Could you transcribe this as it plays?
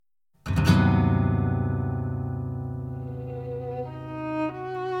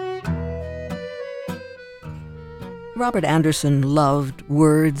Robert Anderson loved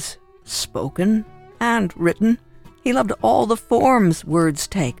words, spoken and written. He loved all the forms words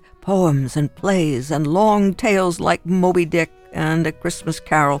take, poems and plays and long tales like Moby Dick and A Christmas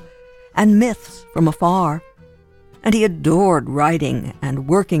Carol, and myths from afar. And he adored writing and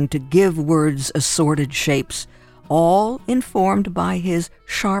working to give words assorted shapes, all informed by his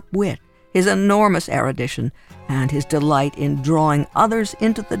sharp wit, his enormous erudition, and his delight in drawing others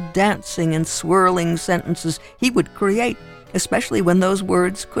into the dancing and swirling sentences he would create, especially when those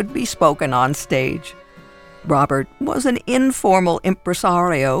words could be spoken on stage. Robert was an informal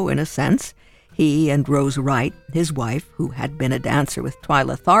impresario in a sense. He and Rose Wright, his wife, who had been a dancer with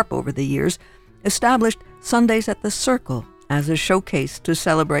Twyla Tharp over the years, established Sundays at the Circle as a showcase to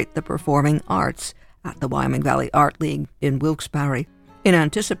celebrate the performing arts at the Wyoming Valley Art League in Wilkes-Barre. In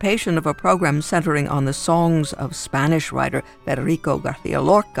anticipation of a program centering on the songs of Spanish writer Federico Garcia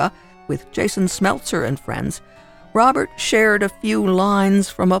Lorca with Jason Smeltzer and friends, Robert shared a few lines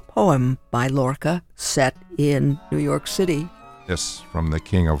from a poem by Lorca set in New York City. This from the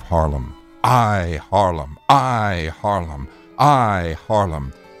King of Harlem. I, Harlem, I, Harlem, I,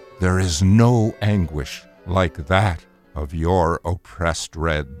 Harlem. There is no anguish like that of your oppressed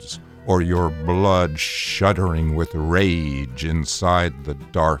reds, or your blood shuddering with rage inside the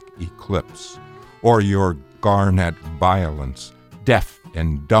dark eclipse, or your garnet violence, deaf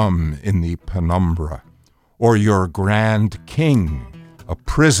and dumb in the penumbra, or your grand king, a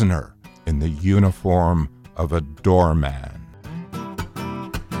prisoner in the uniform of a doorman.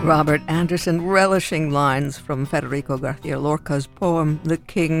 Robert Anderson relishing lines from Federico Garcia Lorca's poem, The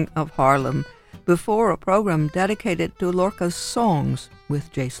King of Harlem, before a program dedicated to Lorca's songs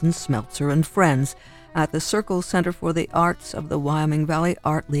with Jason Smeltzer and friends at the Circle Center for the Arts of the Wyoming Valley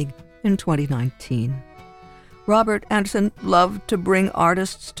Art League in 2019. Robert Anderson loved to bring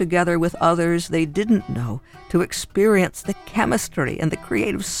artists together with others they didn't know to experience the chemistry and the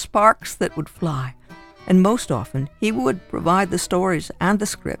creative sparks that would fly. And most often, he would provide the stories and the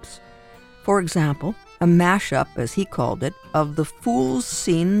scripts. For example, a mashup, as he called it, of the fool's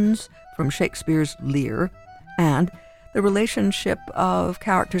scenes from Shakespeare's Lear and the relationship of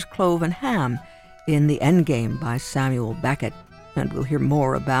characters Clove and Ham in The Endgame by Samuel Beckett. And we'll hear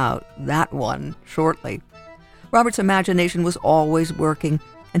more about that one shortly. Robert's imagination was always working,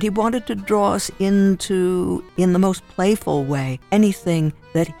 and he wanted to draw us into, in the most playful way, anything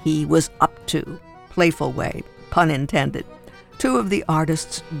that he was up to. Playful way, pun intended. Two of the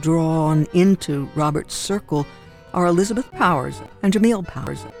artists drawn into Robert's circle are Elizabeth Powers and Jahmeel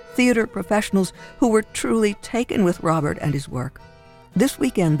Powers, theater professionals who were truly taken with Robert and his work. This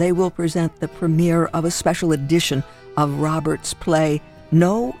weekend, they will present the premiere of a special edition of Robert's play,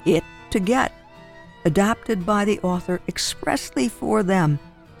 Know It to Get, adapted by the author expressly for them,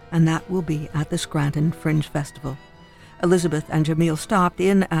 and that will be at the Scranton Fringe Festival. Elizabeth and Jahmeel stopped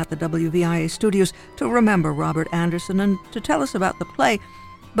in at the WVIA studios to remember Robert Anderson and to tell us about the play,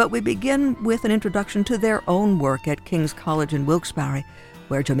 but we begin with an introduction to their own work at King's College in Wilkes-Barre,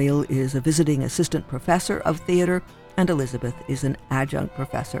 where Jahmeel is a visiting assistant professor of theater and Elizabeth is an adjunct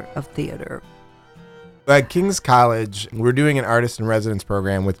professor of theater. At King's College, we're doing an artist in residence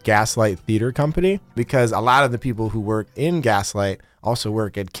program with Gaslight Theater Company because a lot of the people who work in Gaslight also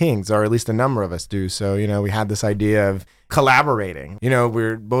work at King's, or at least a number of us do. So, we had this idea of collaborating.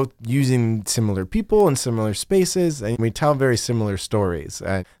 We're both using similar people in similar spaces, and we tell very similar stories.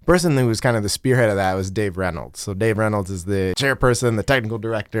 The person who was kind of the spearhead of that was Dave Reynolds. So Dave Reynolds is the chairperson, the technical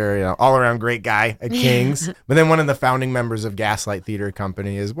director, all-around great guy at King's, but then one of the founding members of Gaslight Theater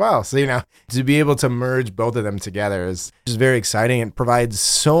Company as well. So, to be able to merge both of them together is just very exciting. It provides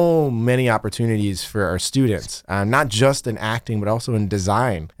so many opportunities for our students, not just in acting, but also in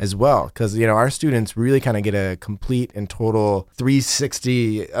design as well. Because, our students really kind of get a complete and total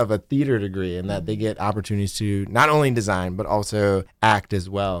 360 of a theater degree, in that they get opportunities to not only design, but also act as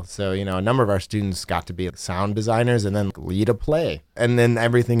well. So, a number of our students got to be sound designers and then lead a play and then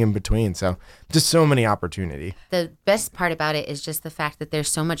everything in between. So just so many opportunity. The best part about it is just the fact that there's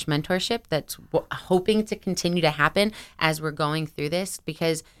so much mentorship that's hoping to continue to happen as we're going through this,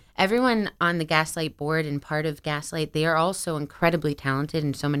 because everyone on the Gaslight board and part of Gaslight, they are all so incredibly talented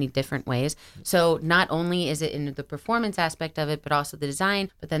in so many different ways. So not only is it in the performance aspect of it, but also the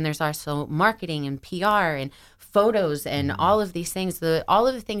design, but then there's also marketing and PR and photos and all of these things, all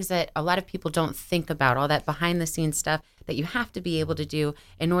of the things that a lot of people don't think about, all that behind the scenes stuff that you have to be able to do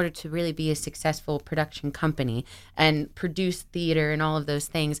in order to really be a successful production company and produce theater and all of those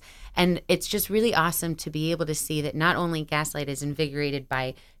things. And it's just really awesome to be able to see that not only Gaslight is invigorated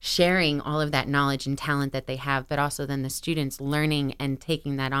by sharing all of that knowledge and talent that they have, but also then the students learning and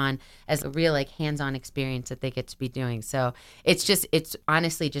taking that on as a real like hands-on experience that they get to be doing. So it's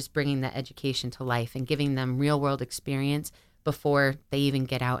honestly just bringing that education to life and giving them real world experience before they even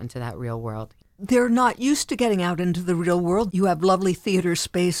get out into that real world. They're not used to getting out into the real world. You have lovely theater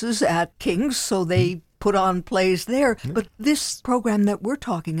spaces at King's, so they put on plays there. But this program that we're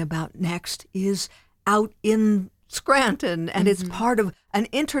talking about next is out in Scranton, and it's part of an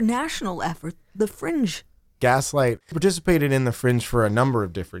international effort, the Fringe. Gaslight participated in the Fringe for a number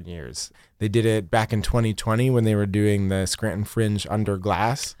of different years. They did it back in 2020 when they were doing the Scranton Fringe Under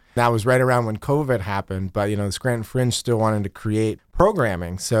Glass. That was right around when COVID happened, but the Scranton Fringe still wanted to create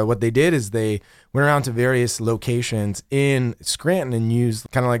programming. So what they did is they went around to various locations in Scranton and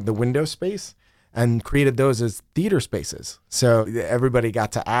used kind of like the window space and created those as theater spaces. So everybody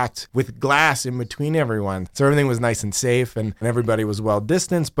got to act with glass in between everyone. So everything was nice and safe, and everybody was well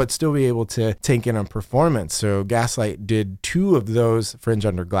distanced, but still be able to take in a performance. So Gaslight did 2 of those Fringe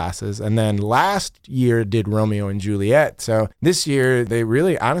Under Glasses, and then last year did Romeo and Juliet. So this year they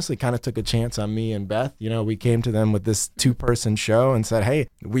really honestly kind of took a chance on me and Beth. We came to them with this 2-person show and said, hey,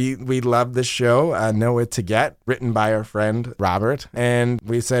 we love this show, Know It to Get, written by our friend Robert. And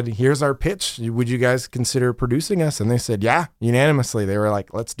we said, here's our pitch. Would you guys consider producing us? And they said, yeah, unanimously. They were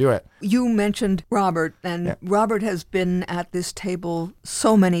like, let's do it. You mentioned Robert, and Robert has been at this table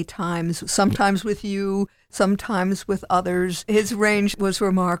so many times, sometimes with you, sometimes with others. His range was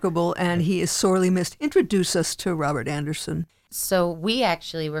remarkable, and he is sorely missed. Introduce us to Robert Anderson. So we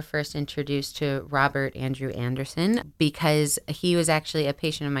actually were first introduced to Robert Andrew Anderson because he was actually a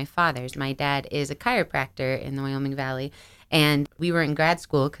patient of my father's. My dad is a chiropractor in the Wyoming Valley, and we were in grad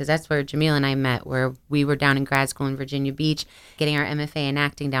school because that's where Jahmeel and I met, where we were down in grad school in Virginia Beach getting our MFA in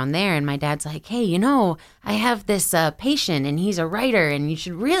acting down there. And my dad's like, hey, I have this patient and he's a writer and you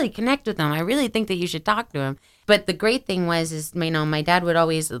should really connect with him. I really think that you should talk to him. But the great thing was my dad would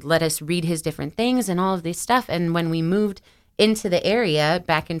always let us read his different things and all of this stuff. And when we moved into the area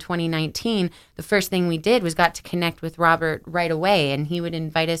back in 2019, the first thing we did was got to connect with Robert right away. And he would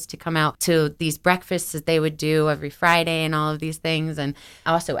invite us to come out to these breakfasts that they would do every Friday and all of these things. And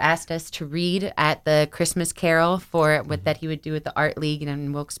also asked us to read at the Christmas Carol for what that he would do with the Art League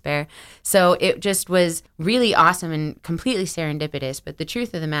in Wilkes-Barre. So it just was really awesome and completely serendipitous. But the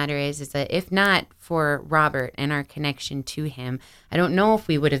truth of the matter is that if not for Robert and our connection to him, I don't know if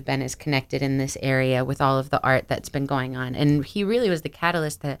we would have been as connected in this area with all of the art that's been going on. And he really was the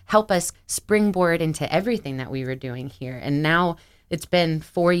catalyst to help us springboard into everything that we were doing here. And now it's been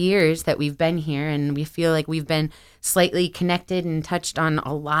 4 years that we've been here, and we feel like we've been slightly connected and touched on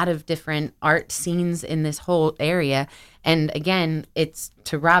a lot of different art scenes in this whole area. And again, it's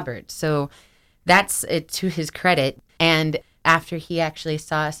to Robert. So that's it to his credit. And after he actually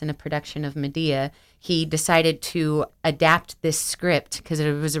saw us in a production of Medea, he decided to adapt this script because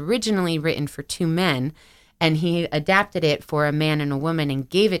it was originally written for 2 men, and he adapted it for a man and a woman and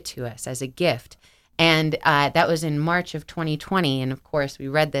gave it to us as a gift. And that was in March of 2020. And of course, we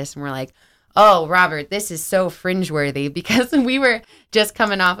read this and we're like, oh, Robert, this is so fringe-worthy, because we were just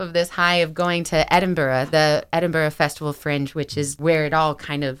coming off of this high of going to Edinburgh, the Edinburgh Festival Fringe, which is where it all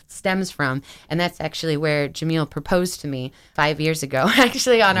kind of stems from. And that's actually where Jahmeel proposed to me 5 years ago,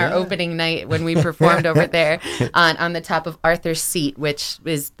 actually on our opening night when we performed over there on the top of Arthur's Seat, which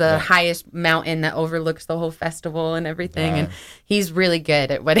is the highest mountain that overlooks the whole festival and everything. And he's really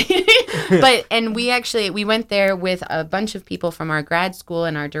good at what he and we went there with a bunch of people from our grad school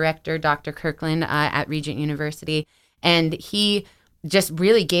and our director, Dr. Kirkland, at Regent University. And he just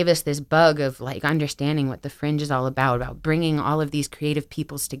really gave us this bug of like understanding what the Fringe is all about bringing all of these creative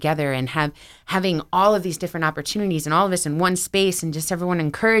peoples together and having all of these different opportunities and all of us in one space and just everyone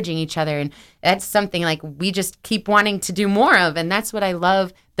encouraging each other. And that's something like we just keep wanting to do more of. And that's what I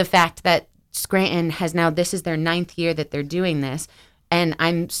love, the fact that Scranton has now, this is their 9th year that they're doing this. And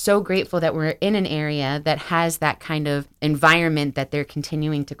I'm so grateful that we're in an area that has that kind of environment that they're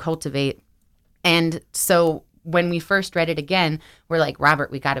continuing to cultivate. And so when we first read it again, we're like,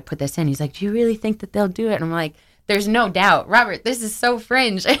 Robert, we got to put this in. He's like, do you really think that they'll do it? And I'm like, there's no doubt. Robert, this is so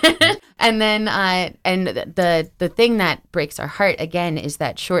Fringe. And then and the thing that breaks our heart again is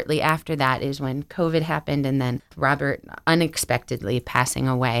that shortly after that is when COVID happened, and then Robert unexpectedly passing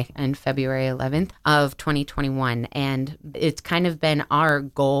away on February 11th of 2021. And it's kind of been our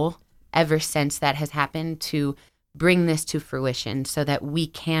goal ever since that has happened to bring this to fruition so that we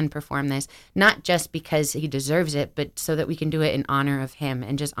can perform this, not just because he deserves it, but so that we can do it in honor of him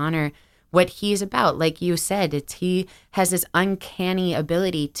and just honor what he's about. Like you said, he has this uncanny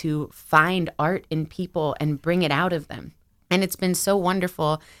ability to find art in people and bring it out of them. And it's been so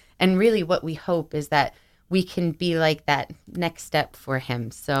wonderful. And really what we hope is that we can be like that next step for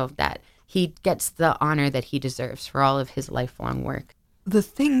him so that he gets the honor that he deserves for all of his lifelong work. The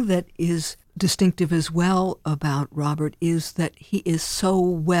thing that is distinctive as well about Robert is that he is so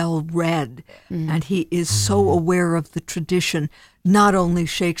well read and he is so aware of the tradition, not only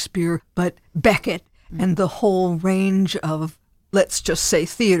Shakespeare, but Beckett and the whole range of, let's just say,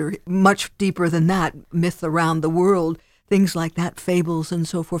 theater, much deeper than that, myth around the world, things like that, fables and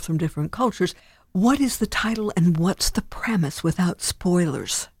so forth from different cultures. What is the title and what's the premise without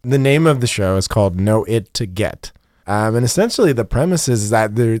spoilers? The name of the show is called Know It to Get. And essentially the premise is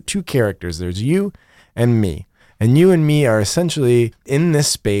that there are two characters. There's you and me. And you and me are essentially in this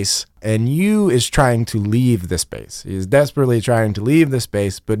space, and you is trying to leave the space. He is desperately trying to leave the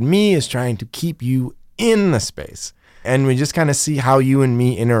space, but me is trying to keep you in the space. And we just kind of see how you and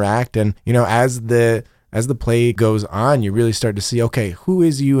me interact. And, as the play goes on, you really start to see, okay, who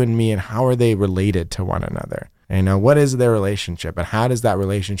is you and me and how are they related to one another? And what is their relationship and how does that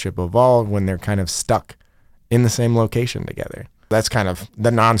relationship evolve when they're kind of stuck in the same location together? That's kind of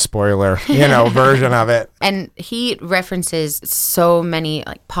the non-spoiler, version of it. And he references so many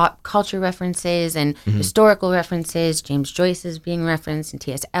like pop culture references and historical references. James Joyce is being referenced and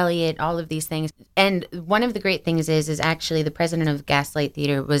T.S. Eliot, all of these things. And one of the great things is actually the president of Gaslight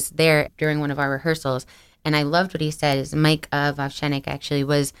Theater was there during one of our rehearsals. And I loved what he said. Is Mike Vavchenik actually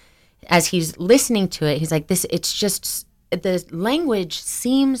was, as he's listening to it, he's like, it's just, the language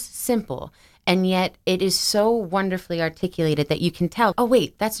seems simple. And yet it is so wonderfully articulated that you can tell, oh,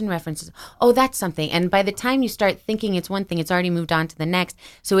 wait, that's in references. Oh, that's something. And by the time you start thinking it's one thing, it's already moved on to the next.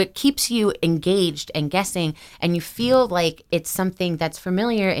 So it keeps you engaged and guessing, and you feel like it's something that's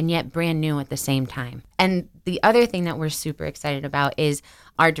familiar and yet brand new at the same time. And the other thing that we're super excited about is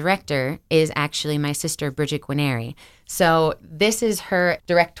our director is actually my sister, Bridget Guarneri. So this is her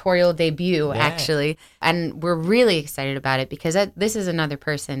directorial debut, actually. And we're really excited about it because this is another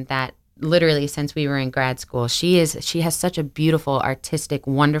person that literally since we were in grad school, she has such a beautiful, artistic,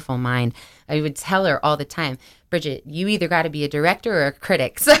 wonderful mind. I would tell her all the time, Bridget, you either got to be a director or a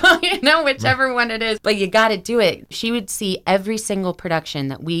critic. So, whichever one it is, but you got to do it. She would see every single production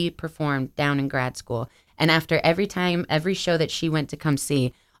that we performed down in grad school. And after every show that she went to come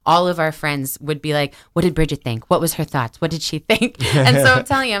see, all of our friends would be like, what did Bridget think? What was her thoughts? What did she think? And so I'm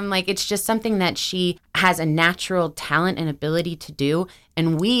telling you, I'm like, it's just something that she has a natural talent and ability to do.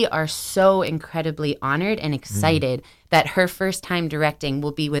 And we are so incredibly honored and excited that her first time directing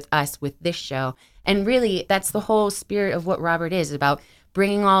will be with us with this show. And really, that's the whole spirit of what Robert is about,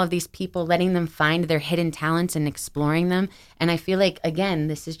 bringing all of these people, letting them find their hidden talents and exploring them. And I feel like, again,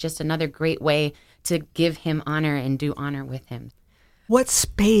 this is just another great way to give him honor and do honor with him. What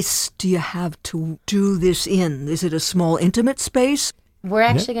space do you have to do this in? Is it a small, intimate space? We're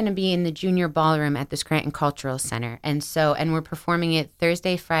actually going to be in the junior ballroom at the Scranton Cultural Center. And we're performing it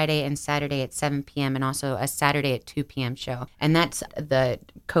Thursday, Friday, and Saturday at 7 p.m. and also a Saturday at 2 p.m. show. And that's the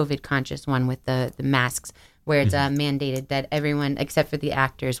COVID conscious one with the masks, where it's mandated that everyone, except for the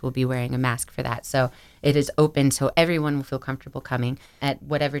actors, will be wearing a mask for that. So it is open so everyone will feel comfortable coming at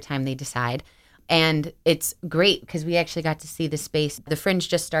whatever time they decide. And it's great because we actually got to see the space. The Fringe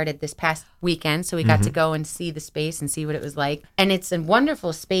just started this past weekend, so we got to go and see the space and see what it was like. And it's a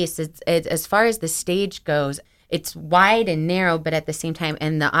wonderful space. It's as far as the stage goes, it's wide and narrow, but at the same time,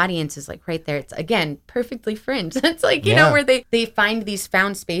 and the audience is like right there. It's, again, perfectly Fringe. It's like, you know, where they find these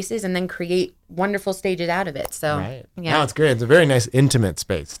found spaces and then create wonderful stages out of it. So, yeah. No, it's great. It's a very nice, intimate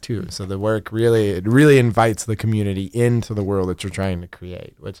space, too. So the work really invites the community into the world that you're trying to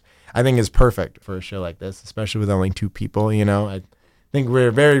create, which I think is perfect for a show like this, especially with only two people. I think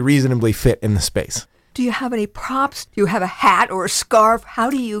we're very reasonably fit in the space. Do you have any props? Do you have a hat or a scarf? How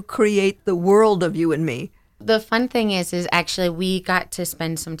do you create the world of you and me? The fun thing is actually we got to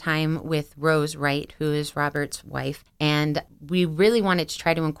spend some time with Rose Wright, who is Robert's wife, and we really wanted to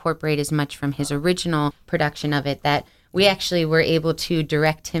try to incorporate as much from his original production of it that we actually were able to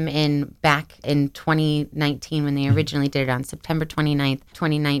direct him in back in 2019 when they originally did it on September 29th,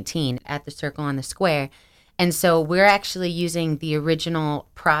 2019 at the Circle on the Square. And so we're actually using the original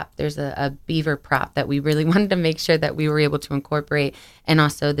prop. There's a beaver prop that we really wanted to make sure that we were able to incorporate, and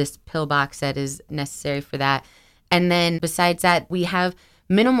also this pillbox that is necessary for that. And then besides that, we have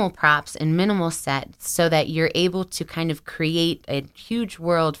minimal props and minimal sets so that you're able to kind of create a huge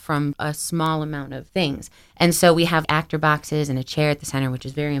world from a small amount of things. And so we have actor boxes and a chair at the center, which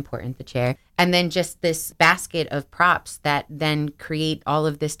is very important, the chair. And then just this basket of props that then create all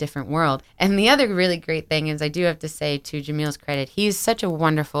of this different world. And the other really great thing is, I do have to say, to Jahmeel's credit, he's such a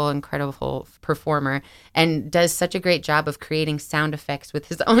wonderful, incredible performer and does such a great job of creating sound effects with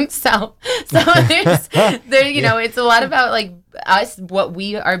his own self. So it's a lot about like us, what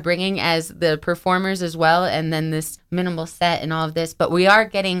we are bringing as the performers as well, and then this minimal set and all of this. But we are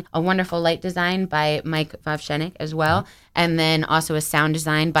getting a wonderful light design by Mike Vavchenik as well. And then also a sound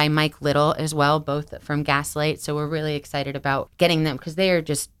design by Mike Little as well, both from Gaslight. So we're really excited about getting them because they are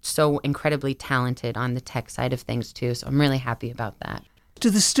just so incredibly talented on the tech side of things too. So I'm really happy about that. Do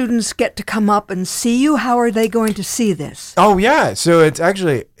the students get to come up and see you? How are they going to see this? Oh, yeah. So it's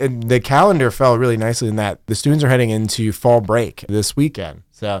actually, the calendar fell really nicely in that the students are heading into fall break this weekend.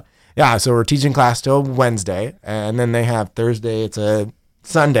 So, yeah, so we're teaching class till Wednesday, and then they have Thursday, it's a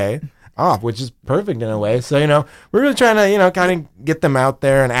Sunday off, which is perfect in a way. So, we're really trying to, kind of get them out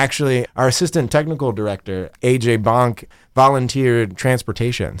there. And actually, our assistant technical director, AJ Bonk, volunteered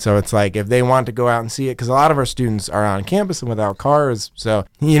transportation. So it's like if they want to go out and see it, because a lot of our students are on campus and without cars. So,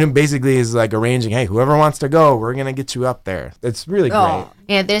 basically is like arranging, hey, whoever wants to go, we're going to get you up there. It's really great.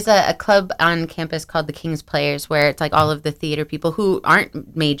 Yeah, there's a club on campus called the King's Players where it's like all of the theater people who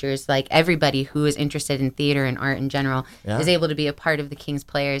aren't majors, like everybody who is interested in theater and art in general is able to be a part of the King's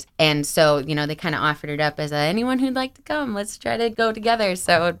Players. And so, they kind of offered it up as anyone who'd like to come, let's try to go together.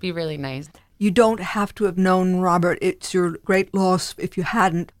 So it'd be really nice. You don't have to have known Robert. It's your great loss if you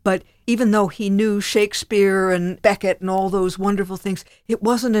hadn't. But even though he knew Shakespeare and Beckett and all those wonderful things, it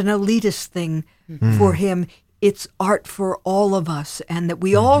wasn't an elitist thing for him. It's art for all of us, and that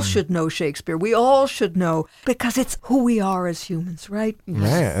we all should know Shakespeare. We all should know, because it's who we are as humans, right? Right.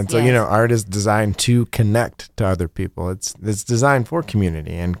 And so, art is designed to connect to other people. It's designed for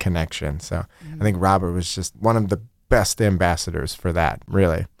community and connection. So I think Robert was just one of the best ambassadors for that,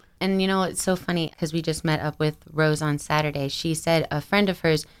 really. And it's so funny because we just met up with Rose on Saturday. She said a friend of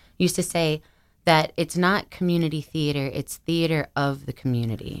hers used to say that it's not community theater, it's theater of the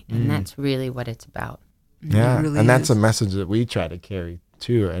community. And that's really what it's about. Yeah, really and that's is. a message that we try to carry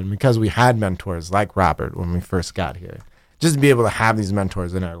too. And because we had mentors like Robert when we first got here, just to be able to have these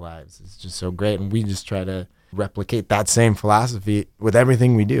mentors in our lives is just so great. And we just try to replicate that same philosophy with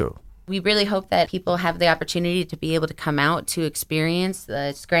everything we do. We really hope that people have the opportunity to be able to come out to experience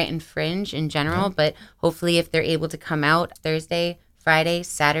the Scranton Fringe in general, but hopefully if they're able to come out Thursday, Friday,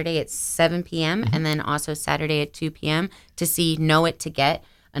 Saturday at 7 p.m., and then also Saturday at 2 p.m. to see Know It to Get,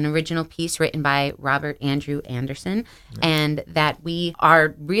 an original piece written by Robert Andrew Anderson, and that we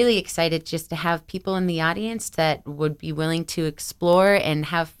are really excited just to have people in the audience that would be willing to explore and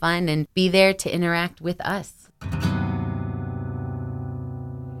have fun and be there to interact with us.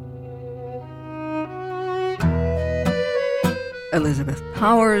 Elizabeth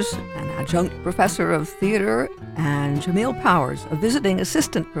Powers, an adjunct professor of theater, and Jahmeel Powers, a visiting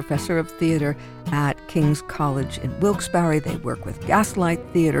assistant professor of theater at King's College in Wilkes-Barre. They work with Gaslight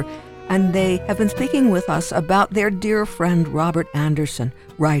Theater, and they have been speaking with us about their dear friend Robert Anderson,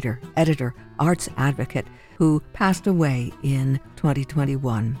 writer, editor, arts advocate, who passed away in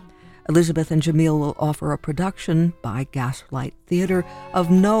 2021. Elizabeth and Jahmeel will offer a production by Gaslight Theater of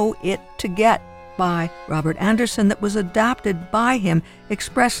Know It to Get by Robert Anderson that was adapted by him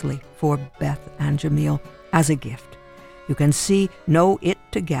expressly for Beth and Jahmeel as a gift. You can see Know It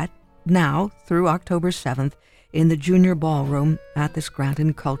to Get now through October 7th in the Junior Ballroom at the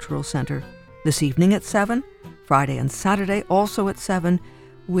Scranton Cultural Center this evening at 7, Friday and Saturday also at 7,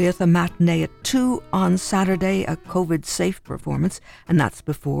 with a matinee at 2 on Saturday, a COVID-safe performance, and that's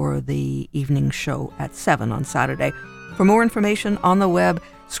before the evening show at 7 on Saturday. For more information on the web,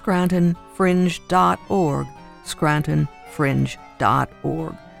 scrantonfringe.org,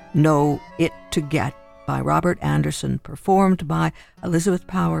 scrantonfringe.org. Know It to Get by Robert Anderson, performed by Elizabeth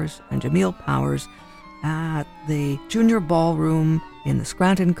Powers and Jahmeel Powers at the Junior Ballroom in the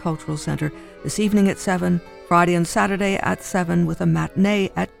Scranton Cultural Center this evening at 7, Friday and Saturday at 7, with a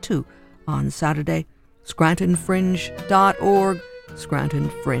matinee at 2 on Saturday. scrantonfringe.org,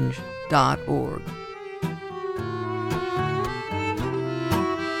 scrantonfringe.org.